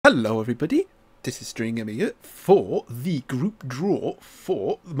Hello everybody, this is String here for the group draw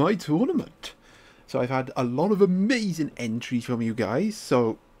for my tournament. So I've had a lot of amazing entries from you guys,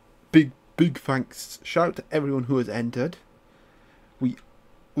 so big thanks, shout out to everyone who has entered.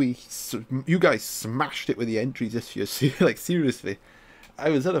 You guys smashed it with the entries this year, like seriously. I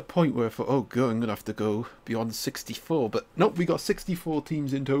was at a point where I thought, oh god, I'm going to have to go beyond 64, but nope, we got 64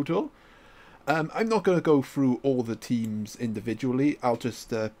 teams in total. I'm not going to go through all the teams individually. I'll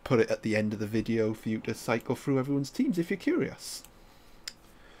just put it at the end of the video for you to cycle through everyone's teams if you're curious.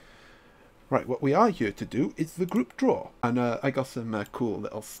 Right, what we are here to do is the group draw. And I got some cool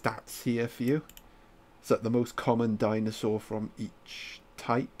little stats here for you. So the most common dinosaur from each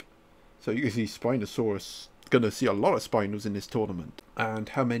type. So you can see Spinosaurus. Going to see a lot of Spinos in this tournament. And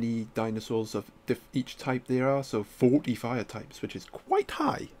how many dinosaurs of each type there are. So 40 fire types, which is quite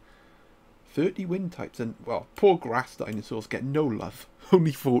high. 30 wind types, and well, poor grass dinosaurs get no love.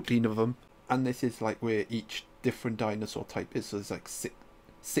 Only 14 of them. And this is like where each different dinosaur type is. So there's like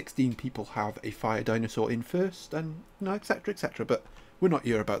 16 people have a fire dinosaur in first, and you know, etc, etc. But we're not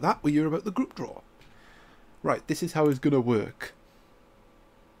here about that, we're here about the group draw. Right, this is how it's gonna work.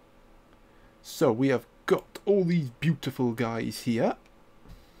 So we have got all these beautiful guys here.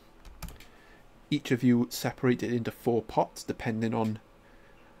 Each of you separated into 4 pots depending on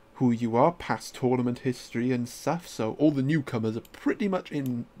who you are, past tournament history and stuff. So all the newcomers are pretty much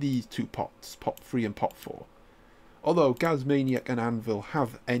in these 2 pots, pot 3 and pot 4. Although Gazmaniac and Anvil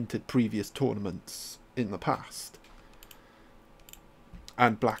have entered previous tournaments in the past.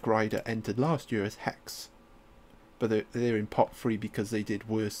 And Black Rider entered last year as Hex. But they're in pot 3 because they did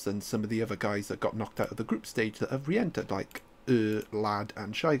worse than some of the other guys that got knocked out of the group stage that have re-entered, like Lad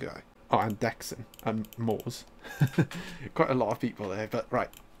and Shy Guy. Oh, and Dexon and Moors. Quite a lot of people there, but right.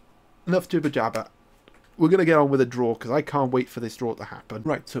 Enough jibber jabber. We're going to get on with a draw because I can't wait for this draw to happen.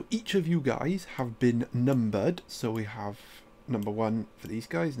 Right, so each of you guys have been numbered. So we have number 1 for these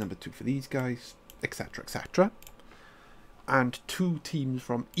guys, number 2 for these guys, etc, etc. And 2 teams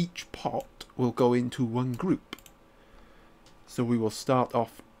from each pot will go into one group. So we will start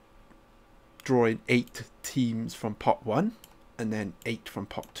off drawing 8 teams from pot 1, and then 8 from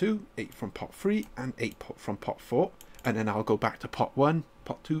pot 2, 8 from pot 3, and 8 from pot 4. And then I'll go back to pot 1,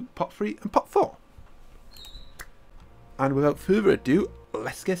 pot 2, pot 3, and pot 4. And without further ado,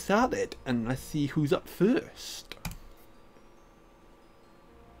 let's get started. And let's see who's up first.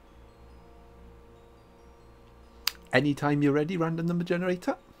 Anytime you're ready, random number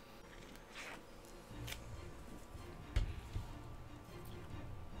generator.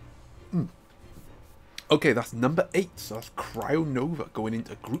 Okay, that's number 8. So that's Cryonova going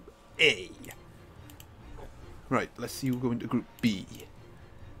into Group A. Right, let's see who go into Group B.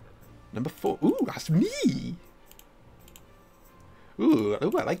 Number 4. Ooh, that's me! Ooh, I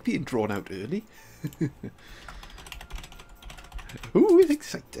like being drawn out early. Ooh, it's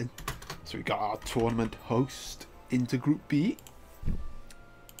exciting. So we got our tournament host into Group B.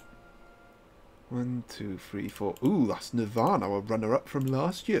 1, 2, 3, 4. Ooh, that's Nirvana, our runner-up from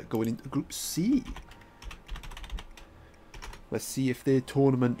last year, going into Group C. Let's see if their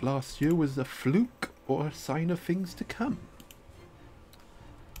tournament last year was a fluke or a sign of things to come.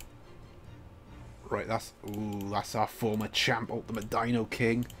 Right, that's our former champ, Ultimate Dino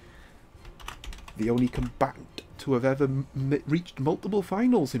King. The only combatant to have ever reached multiple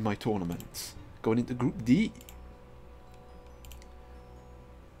finals in my tournaments. Going into Group D.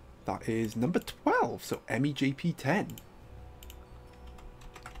 That is number 12, so MEJP10.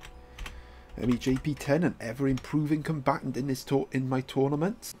 MEJP10, an ever-improving combatant in my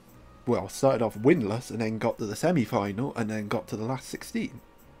tournaments. Well, started off winless and then got to the semi-final and then got to the last 16.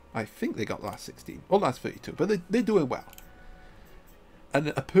 I think they got last 16 or last 32, but they're doing well. And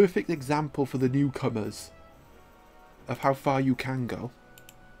a perfect example for the newcomers of how far you can go.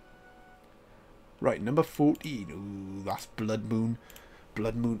 Right, number 14. Ooh, that's Blood Moon.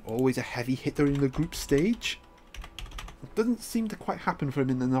 Blood Moon, always a heavy hitter in the group stage. It doesn't seem to quite happen for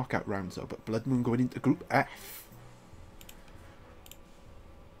him in the knockout rounds though, but Blood Moon going into Group F.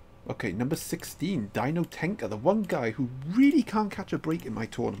 Okay, number 16, Dino Tenka, the one guy who really can't catch a break in my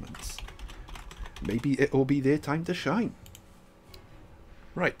tournaments. Maybe it'll be their time to shine.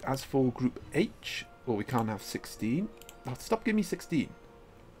 Right, as for Group H, well, we can't have 16. Oh, stop giving me 16.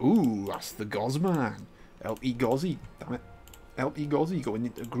 Ooh, that's the Gozman. LE Gozzy, damn it. LE Gozzy going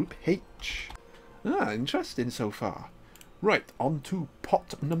into Group H. Ah, interesting so far. Right, on to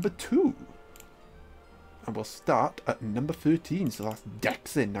pot number 2. And we'll start at number 13, so that's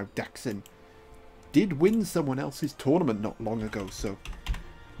Dexon. Now Dexon did win someone else's tournament not long ago, so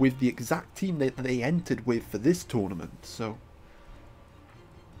with the exact team that they entered with for this tournament, so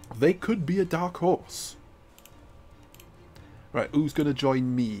they could be a dark horse. Right, who's going to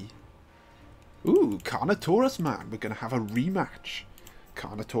join me? Ooh, Carnotaurus Man. We're going to have a rematch.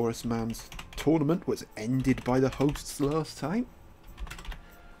 Carnotaurus Man's tournament was ended by the hosts last time.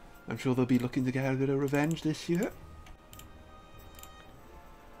 I'm sure they'll be looking to get a bit of revenge this year.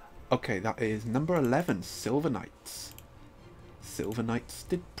 Okay, that is number 11, Silver Knights. Silver Knights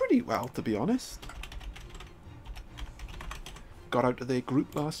did pretty well, to be honest. Got out of their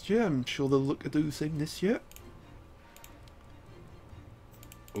group last year. I'm sure they'll look to do the same this year.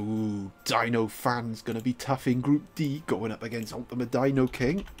 Ooh, Dino Fan's gonna be tough in Group D, going up against Ultimate Dino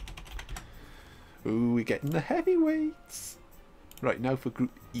King. Ooh, we're getting the heavyweights. Right, now for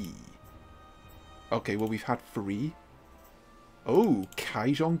Group E. Okay, well, we've had 3. Oh,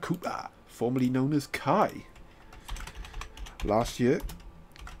 Kaijon Koopa, formerly known as Kai. Last year,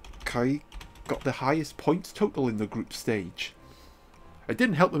 Kai got the highest points total in the group stage. It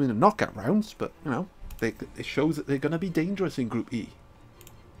didn't help them in the knockout rounds, but, you know, it shows that they're going to be dangerous in Group E.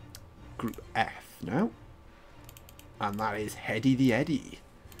 Group F now. And that is Heady the Eddy.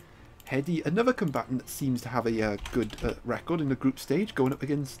 Heady, another combatant that seems to have a good record in the group stage, going up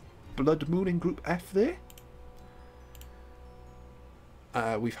against Blood Moon in Group F there.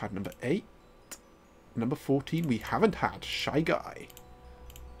 We've had number 8. Number 14, we haven't had Shy Guy.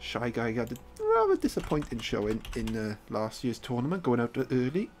 Shy Guy had a rather disappointing showing in last year's tournament, going out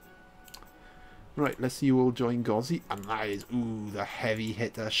early. Right, let's see who will join Gozzy. And that is, ooh, the heavy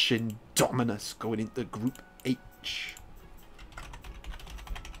hitter Shin Dominus going into Group H.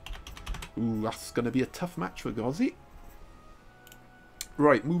 Ooh, that's going to be a tough match for Gozzy.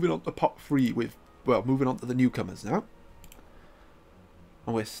 Right, moving on to pot 3 with, well, moving on to the newcomers now.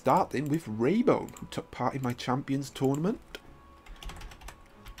 And we're starting with Raybone, who took part in my Champions tournament.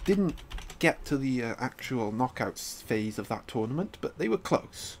 Didn't get to the actual knockouts phase of that tournament, but they were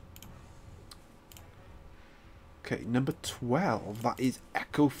close. Okay, number 12, that is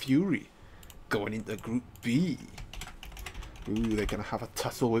Echo Fury, going into Group B. Ooh, they're going to have a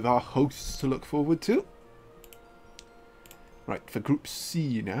tussle with our hosts to look forward to. Right, for Group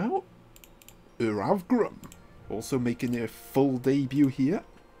C now, Uravgrum, also making their full debut here.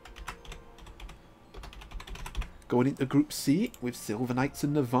 Going into Group C with Silver Knights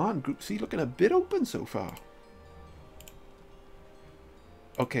and Navan. Group C looking a bit open so far.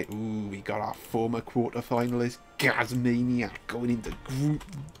 Okay, ooh, we got our former quarterfinalist Gazmaniac going into Group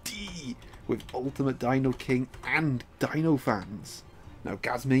D with Ultimate Dino King and Dino Fans. Now,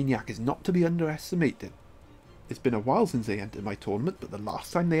 Gazmaniac is not to be underestimated. It's been a while since they entered my tournament, but the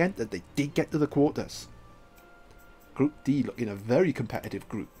last time they entered, they did get to the quarters. Group D looking a very competitive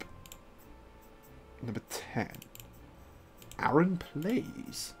group. Number 10. Aaron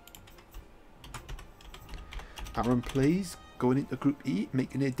Plays. Aaron Plays going into Group E,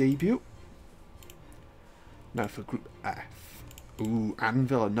 making their debut. Now for Group F. Ooh,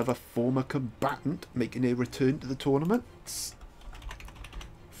 Anvil, another former combatant, making a return to the tournaments.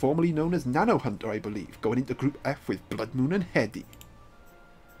 Formerly known as Nano Hunter, I believe, going into Group F with Blood Moon and Heady.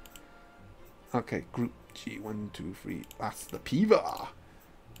 Okay, Group G, 1, 2, 3, that's the Pivar.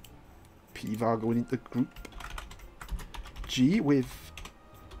 Pivar going into Group G with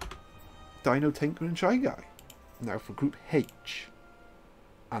Dino Tinker and Shy Guy. Now for Group H.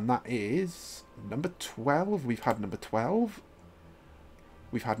 And that is number 12. We've had number 12.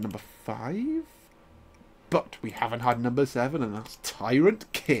 We've had number 5. But we haven't had number 7, and that's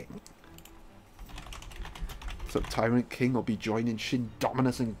Tyrant King. So Tyrant King will be joining Shin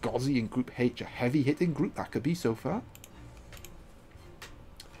Dominus and Gozzy in Group H. A heavy-hitting group that could be so far.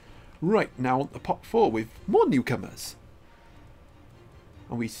 Right, now on to pot 4 with more newcomers.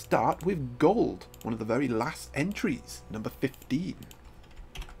 And we start with Gold, one of the very last entries, number 15.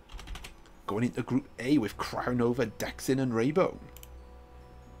 Going into Group A with Crown Over, Dexin and Raybone.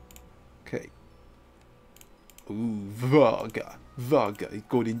 Okay. Ooh, Varga. Varga is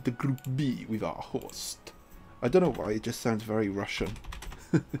going into Group B with our host. I don't know why, it just sounds very Russian.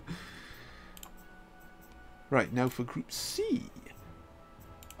 Right, now for Group C.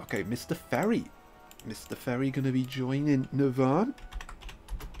 Okay, Mr. Ferry. Mr. Ferry going to be joining Navan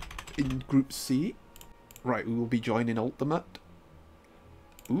in Group C. Right, we will be joining Ultimate.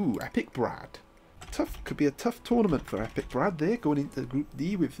 Ooh, Epic Brad. Tough, could be a tough tournament for Epic Brad there, going into Group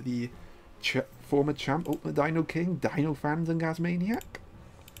D with the former champ Ultimate Dino King, Dino Fans and Gazmaniac.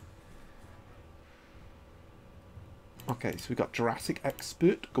 Okay, so we got Jurassic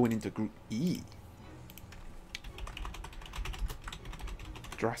Expert going into Group E.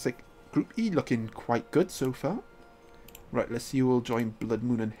 Jurassic Group E looking quite good so far. Right, let's see who will join Blood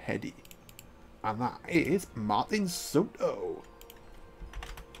Moon and Heady. And that is Martin Soto.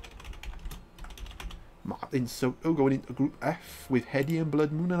 Martin Soto going into Group F with Heady and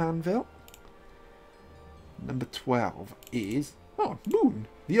Blood Moon and Anvil. Number 12 is... oh, Moon.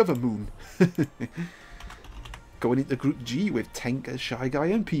 The other Moon. Going into Group G with Tenka, Shy Guy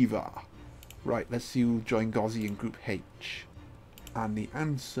and Pivar. Right, let's see who'll join Gozzy in Group H. And the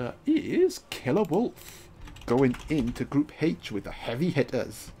answer is Killer Wolf. Going into Group H with the heavy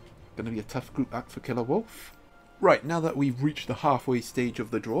hitters. Going to be a tough group act for Killer Wolf. Right, now that we've reached the halfway stage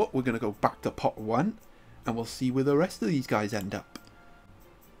of the draw, we're going to go back to pot 1. And we'll see where the rest of these guys end up.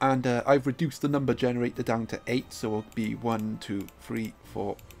 And I've reduced the number generator down to 8. So it'll be 1, 2, 3,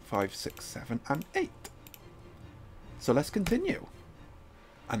 4, 5, 6, 7 and 8. So let's continue.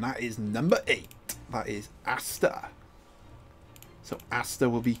 And that is number 8. That is Asta. So Asta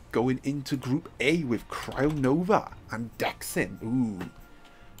will be going into Group A with Cryonova and Dexin. Ooh.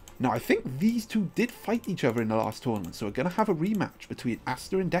 Now I think these two did fight each other in the last tournament. So we're going to have a rematch between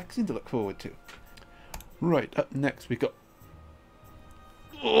Asta and Dexin to look forward to. Right, up next we got...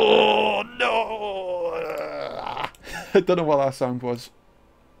 oh no! I don't know what that sound was.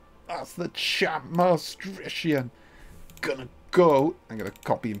 That's the champ Maastrichtian. Gonna go, I'm gonna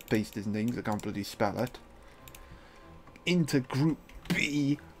copy and paste his names, I can't bloody spell it, into Group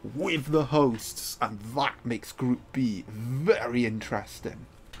B with the hosts, and that makes Group B very interesting.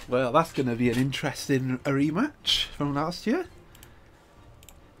 Well, that's gonna be an interesting rematch from last year.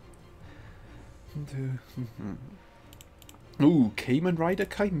 Ooh, Kamen Rider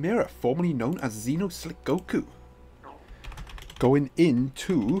Chimera, formerly known as Xeno Slick Goku, going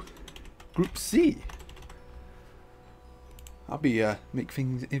into Group C. I'll be make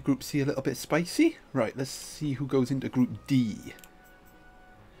things in Group C a little bit spicy. Right, let's see who goes into Group D.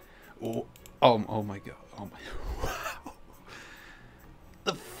 Oh my god! Oh my! Wow!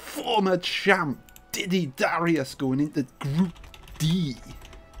 The former champ Diddy Darius going into Group D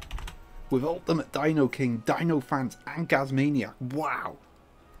with Ultimate Dino King, Dino Fans, and Gazmaniac. Wow!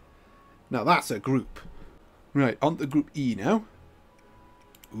 Now that's a group. Right, on to Group E now.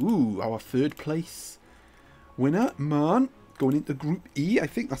 Ooh, our third place winner, Man. Going into Group E. I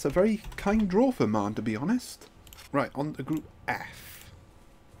think that's a very kind draw for Man, to be honest. Right, on to Group F.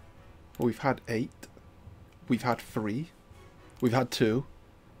 Well, we've had 8. We've had 3. We've had 2.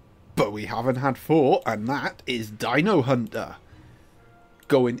 But we haven't had 4, and that is Dino Hunter.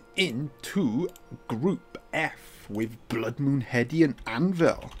 Going into Group F with Blood Moon, Heady and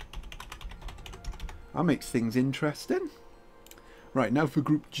Anvil. That makes things interesting. Right, now for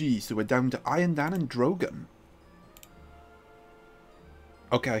Group G. So we're down to Iron Dan and Drogon.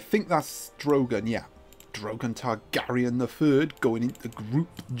 Okay, I think that's Drogon, yeah. Drogon Targaryen III going into Group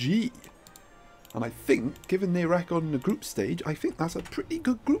G. And I think, given their record in the group stage, I think that's a pretty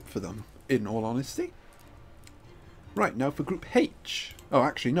good group for them, in all honesty. Right, now for Group H. Oh,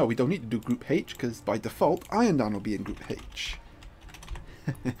 actually, no, we don't need to do Group H, because by default, Iron Dan will be in Group H.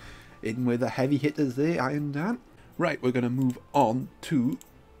 In with the heavy hitters there, Iron Dan. Right, we're going to move on to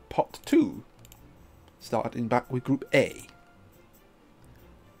Pot 2. Starting back with Group A.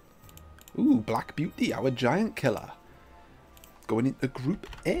 Ooh, Black Beauty, our giant killer. Going into Group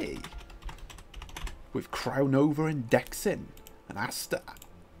A. With Cryonova and Dexin and Asta.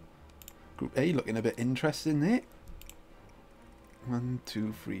 Group A looking a bit interesting there. 1,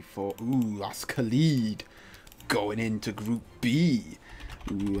 2, 3, 4. Ooh, that's Khalid. Going into Group B.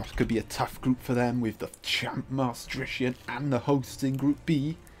 Ooh, that could be a tough group for them with the champ Maastrichtian and the hosts in Group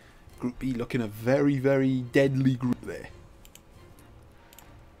B. Group B looking a very, very deadly group there.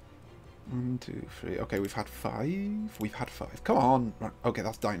 1, 2, 3. Okay, we've had 5. We've had 5. Come on. Right. Okay,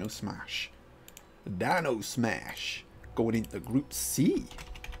 that's Dino Smash. Dino Smash. Going into Group C.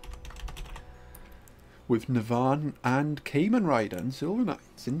 With Navan and Kamen Rider and Silver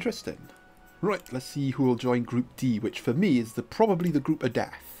Knights. Interesting. Right, let's see who will join Group D, which for me is probably the group of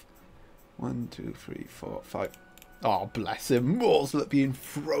death. 1, 2, 3, 4, 5. Oh, bless him. Morslet being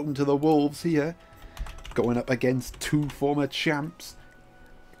thrown to the wolves here. Going up against 2 former champs.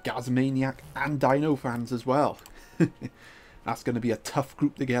 Gazmaniac and Dino Fans as well. That's going to be a tough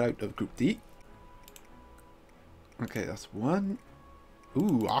group to get out of Group D. Okay, that's 1.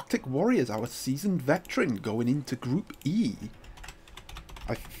 Ooh, Arctic Warriors, our seasoned veteran, going into Group E.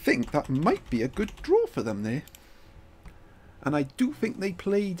 I think that might be a good draw for them there. And I do think they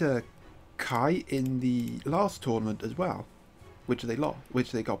played Kai in the last tournament as well, which they lost,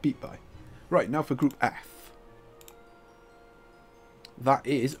 which they got beat by. Right, now for Group F. That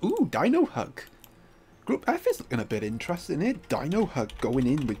is, ooh, Dino Hug. Group F is looking a bit interesting here. Dino Hug going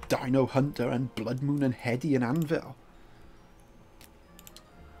in with Dino Hunter and Blood Moon and Heady and Anvil.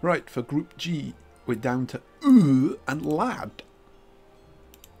 Right, for Group G, we're down to and Lad.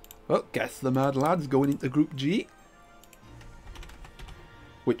 Well, guess the Mad Lads going into Group G.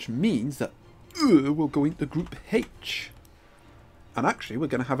 Which means that will go into Group H. And actually, we're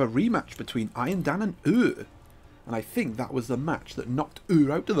going to have a rematch between Iron Dan and And I think that was the match that knocked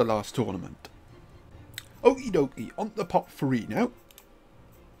out of the last tournament. Okie dokie, on to pot 3 now.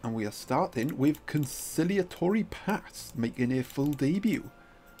 And we are starting with Conciliatory Pass, making a full debut.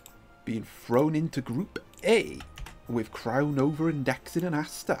 Being thrown into Group A with Crown Over and Dexin and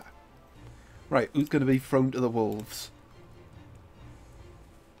Asta. Right, who's going to be thrown to the wolves?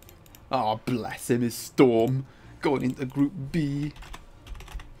 Oh, bless him, is Storm going into Group B.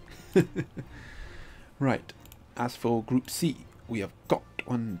 Right, as for Group C, we have got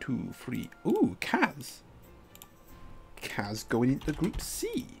 1, 2, 3. Ooh, Kaz. Kaz going into Group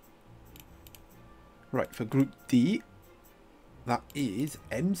C. Right, for Group D, that is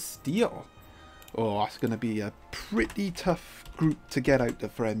M Steel. Oh, that's going to be a pretty tough group to get out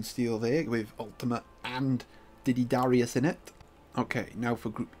of for M Steel there, with Ultimate and Diddy Darius in it. Okay, now for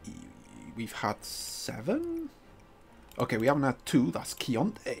Group E, we've had 7. Okay, we haven't had 2, that's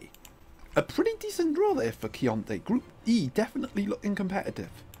Keontae. A pretty decent draw there for Keontae. Group E, definitely looking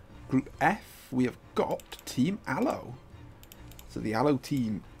competitive. Group F, we have got Team Aloe. So the Aloe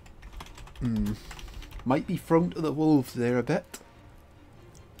team might be thrown to the wolves there a bit.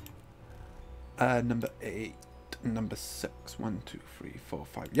 Number 8, number 6, 1, 2, 3, 4,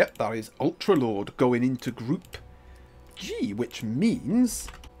 5. Yep, that is Ultra Lord going into Group G, which means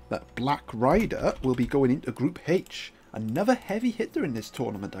that Black Rider will be going into Group H. Another heavy hitter in this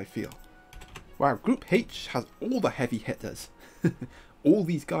tournament, I feel. Wow, Group H has all the heavy hitters. All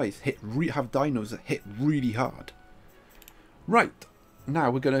these guys have dinos that hit really hard. Right,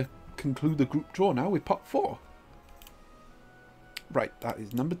 now we're going to conclude the group draw now with pot 4. Right, that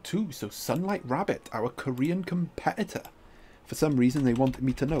is number 2, so Sunlight Rabbit, our Korean competitor. For some reason they wanted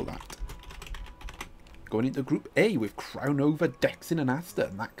me to know that. Going into Group A with Crown Over, Dexin and Asta,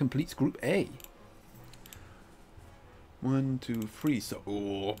 and that completes Group A. 1, 2, 3,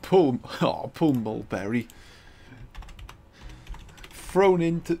 so, Pull Mulberry. Thrown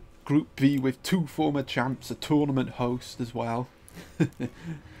into Group B with 2 former champs, a tournament host as well.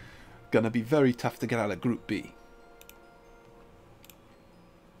 Gonna be very tough to get out of Group B.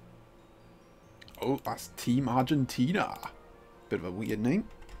 Oh, that's Team Argentina. Bit of a weird name.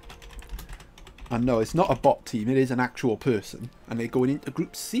 And no, it's not a bot team, it is an actual person. And they're going into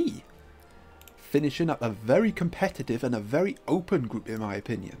Group C. Finishing up a very competitive and a very open group in my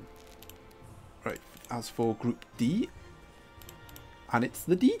opinion. Right, as for Group D. And it's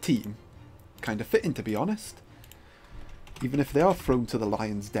the D team. Kind of fitting, to be honest. Even if they are thrown to the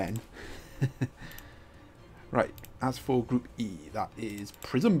lion's den. Right, as for Group E, that is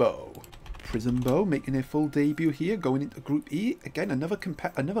Prism Bow. Prism Bow making a full debut here, going into Group E. Again, another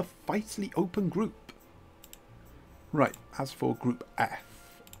feisty open group. Right, as for Group F,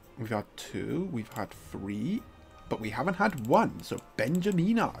 we've had 2, we've had 3, but we haven't had 1. So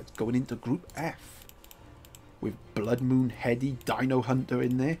Benjamina is going into Group F. With Blood Moon, Heady, Dino Hunter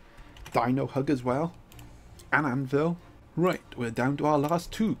in there. Dino Hug as well. And Anvil. Right, we're down to our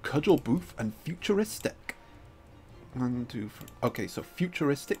last 2. Cudgel Booth and Futuristic. 1, 2, 3. Okay, so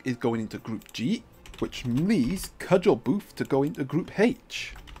Futuristic is going into Group G. Which leaves Cudgel Booth to go into Group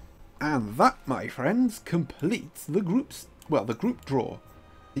H. And that, my friends, completes the groups. Well, the group draw.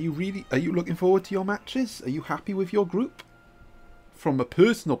 Are you looking forward to your matches? Are you happy with your group? From a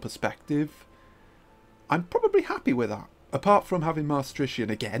personal perspective, I'm probably happy with that. Apart from having Maastrichtian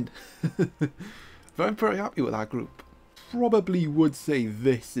again. But I'm very happy with our group. Probably would say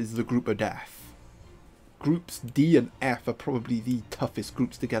this is the group of death. Groups D and F are probably the toughest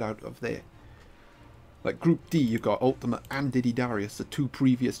groups to get out of there. Like Group D, you've got Ultimate and Diddy Darius, the 2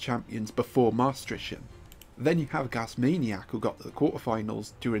 previous champions before Maastrichtian. Then you have Gasmaniac, who got to the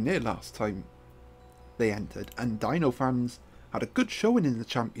quarterfinals during their last time they entered, and Dino fans had a good showing in the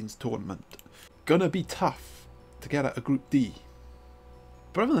Champions Tournament. Gonna be tough to get out of Group D.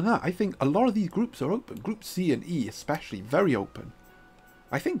 But other than that, I think a lot of these groups are open. Group C and E especially, very open.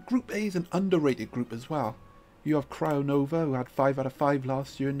 I think Group A is an underrated group as well. You have Crown Over, who had 5 out of 5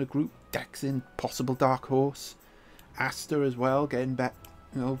 last year in the group. Dexin, possible dark horse. Asta as well, getting better.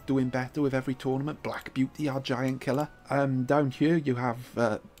 You know, doing better with every tournament. Black Beauty, our giant killer. Down here you have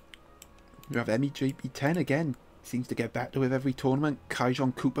MEJP10 again. Seems to get better with every tournament.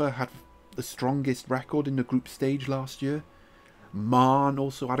 Kaijon Cooper had the strongest record in the group stage last year. Marn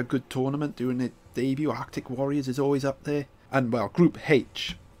also had a good tournament during the debut. Arctic Warriors is always up there. And well, Group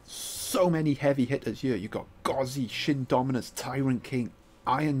H. So many heavy hitters here. You got Gozzy, Shin Dominus, Tyrant King,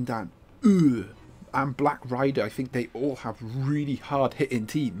 Iron Dan. and Black Rider, I think they all have really hard-hitting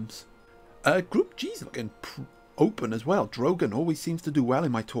teams. Group G's looking open as well. Drogon always seems to do well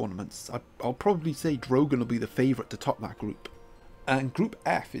in my tournaments. I'll probably say Drogon will be the favourite to top that group. And Group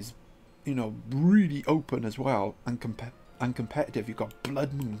F is, you know, really open as well and competitive. You've got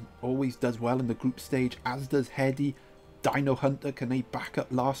Blood Moon, always does well in the group stage, as does Heady. Dino Hunter, can they back up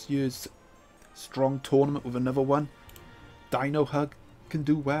last year's strong tournament with another one? Dino Hug can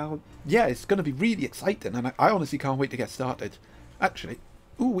do well. Yeah, it's going to be really exciting, and I honestly can't wait to get started. Actually,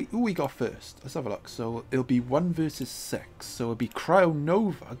 who we got first? Let's have a look. So it'll be 1 versus 6. So it'll be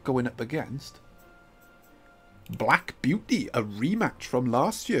Cryonova going up against Black Beauty, a rematch from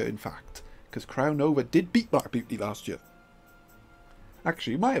last year, in fact, because Cryonova did beat Black Beauty last year.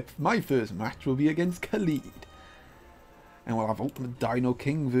 Actually, my first match will be against Khalid. And we'll have Ultimate Dino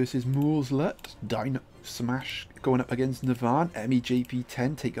King versus Moorslut. Dino Smash going up against Navan.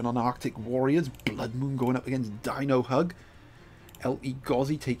 MEJP10 taking on Arctic Warriors. Blood Moon going up against Dino Hug. LE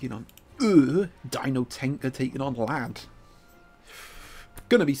Gozzy taking on Dino Tinker taking on Lad.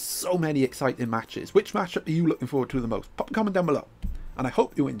 Gonna be so many exciting matches. Which matchup are you looking forward to the most? Pop a comment down below. And I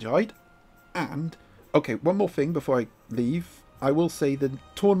hope you enjoyed. And, okay, one more thing before I leave. I will say the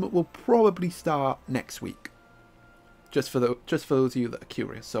tournament will probably start next week. Just for those of you that are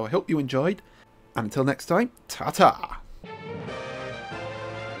curious. So I hope you enjoyed. And until next time, ta-ta!